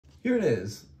Here it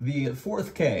is, the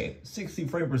 4th K, 60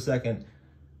 frame per second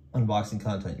unboxing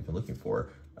content you've been looking for.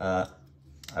 I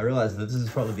realize that this is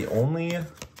probably the only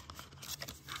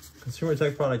consumer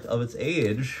tech product of its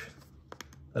age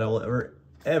that I will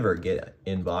ever get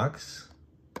in box.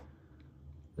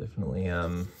 Definitely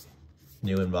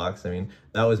new in box. I mean,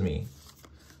 that was me.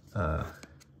 I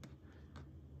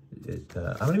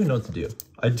don't even know what to do.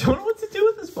 I don't know what to do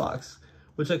with this box,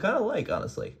 which I kind of like,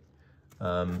 honestly.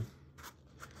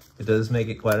 It does make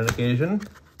it quite an occasion.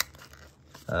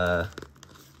 Got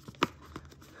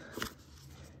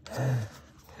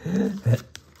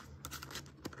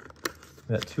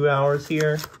 2 hours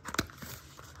here.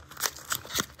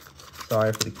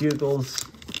 Sorry for the cuticles.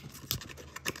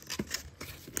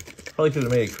 Probably should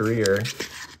have made a career.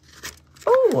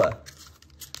 Oh!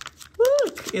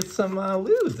 Look! It's some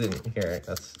ludes in here.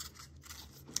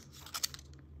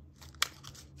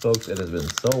 Folks, it has been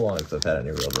so long since I've had any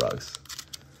real drugs.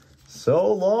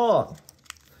 So long!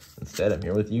 Instead, I'm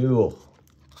here with you.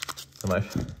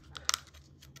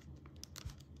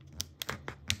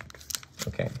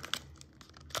 Okay.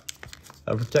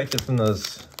 I'm protected from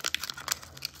those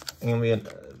ambient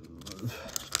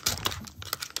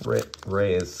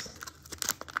rays.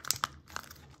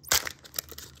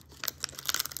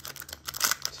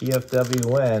 TFW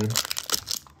when.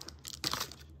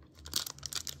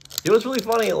 You know what's really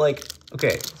funny? Like,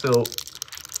 okay, so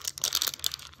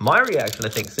my reaction, I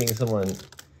think, seeing someone,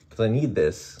 because I need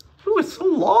this. Ooh, it's so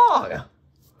long.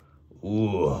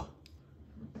 Ooh.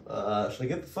 Should I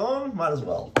get the phone? Might as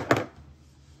well.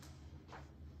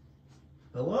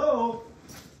 Hello?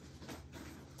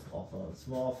 Small phone,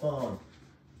 small phone.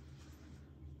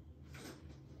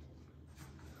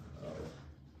 Oh.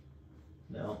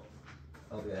 No.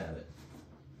 I'll have it.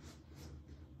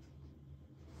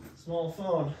 Small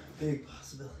phone, big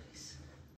possibility.